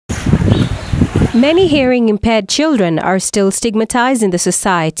Many hearing-impaired children are still stigmatized in the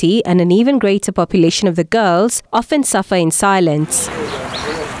society, and an even greater population of the girls often suffer in silence.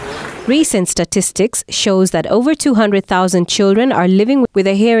 Recent statistics shows that over 200,000 children are living with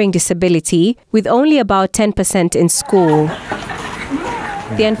a hearing disability, with only about 10% in school.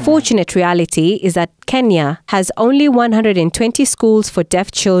 The unfortunate reality is that Kenya has only 120 schools for deaf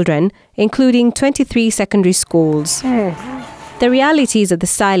children, including 23 secondary schools. The realities of the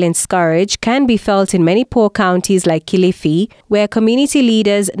silent scourge can be felt in many poor counties like Kilifi, where community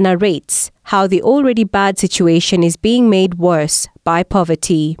leaders narrates how the already bad situation is being made worse by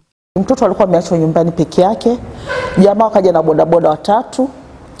poverty. Mtoto alikuwa ameachwa nyumbani peke yake, jamaa wakaja na bodaboda watatu.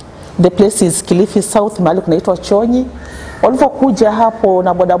 The place is Kilifi South, mahali kunaitwa Chonyi. Walipokuja hapo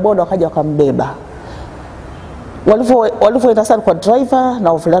na bodaboda wakaja wakambeba. Walipoenda sana kwa driver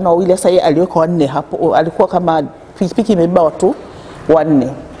na wavulana wawili, sasa yeye aliweka wanne hapo, alikuwa kama pikipiki imebeba watu wanne.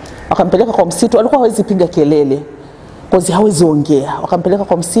 Wakampeleka kwa msitu, alikuwa hawezi piga kelele because hawezi ongea. Wakampeleka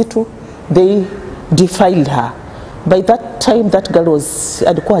kwa msitu, they defiled her. By that time that girl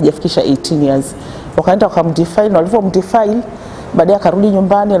alikuwa hajafikisha 18 years. Wakaenda wakamdefile, na walipomdefile baadaye akarudi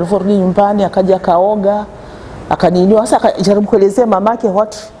nyumbani. Aliporudi nyumbani akaja kaoga, akaniniwa. Sasa akajaribu kuelezea mamake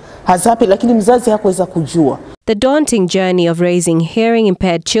what has happened, lakini mzazi hakuweza kujua. The daunting journey of raising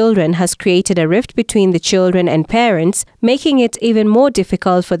hearing-impaired children has created a rift between the children and parents, making it even more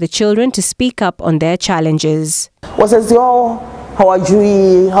difficult for the children to speak up on their challenges. Wazazi wao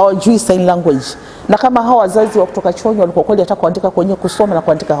hawajui sign language. Na kama hawa wazazi wa kutoka Chonyi walikuwa kweli hata kuandika kwenye kusoma na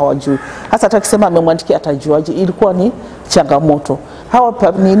kuandika hawajui. Hasa hata akisema amemwandikia atajuaje? Ilikuwa ni changamoto.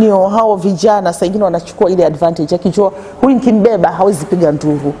 Hawa vijana saa nyingine wanachukua ile advantage, akijua huyu nikimbeba hawezi piga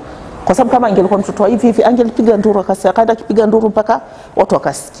nduru. Kwa sababu kama angelikuwa mtoto hivi angelipiga nduru, akaenda kipiga nduru mpaka watu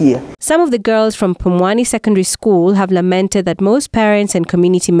wakasikia. Some of the girls from Pwani Secondary School have lamented that most parents and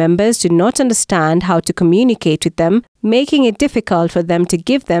community members do not understand how to communicate with them, making it difficult for them to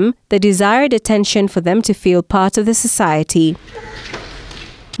give them the desired attention for them to feel part of the society.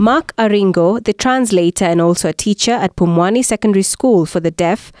 Mark Aringo, the translator and also a teacher at Pwani Secondary School for the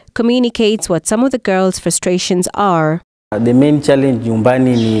Deaf, communicates what some of the girls' frustrations are. The main challenge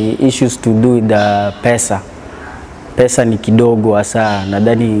nyumbani ni issues to do with the pesa. Pesa ni kidogo hasa,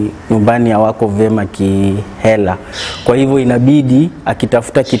 nadhani nyumbani hawako vema kihela. Kwa hivyo inabidi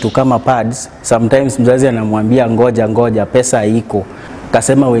akitafuta kitu kama pads, sometimes mzazi anamwambia ngoja pesa haiko.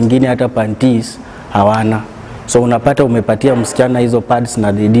 Kasema wengine hata panties hawana. So unapata umepatia msichana hizo pads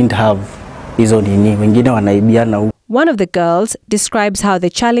na they didn't have hizo nini. Wengine wanaibiana huko. One of the girls describes how the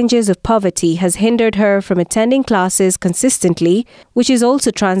challenges of poverty has hindered her from attending classes consistently, which is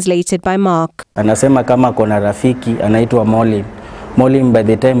also translated by Mark. Anasema kama kona rafiki anaitwa Molim, by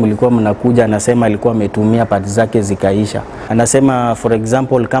the time ulikuwa mnakuja anasema alikuwa ametumia pads zake zikaisha. Anasema for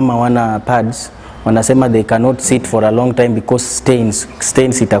example kama wana pads, wanasema they cannot sit for a long time because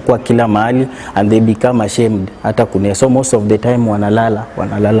stains itakuwa kila mahali and they become ashamed hata kune. So most of the time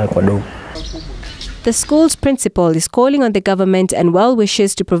wanalala kwa dogo. The school's principal is calling on the government and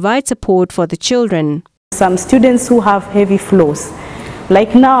well-wishers to provide support for the children. Some students who have heavy flows.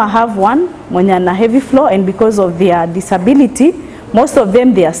 Like now I have one, mwenye ana heavy flow, and because of their disability, most of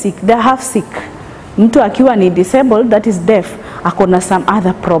them they are sick. They have sick. Mtu akiwa ni disabled, that is deaf, akona some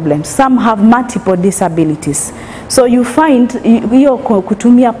other problems. Some have multiple disabilities. So you find hiyo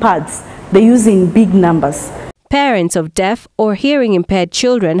kutumia pads, they use in big numbers. Parents of deaf or hearing-impaired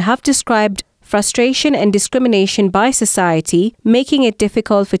children have described frustration and discrimination by society, making it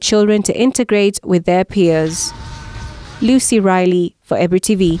difficult for children to integrate with their peers. Lucy Riley for Ebru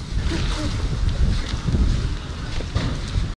TV.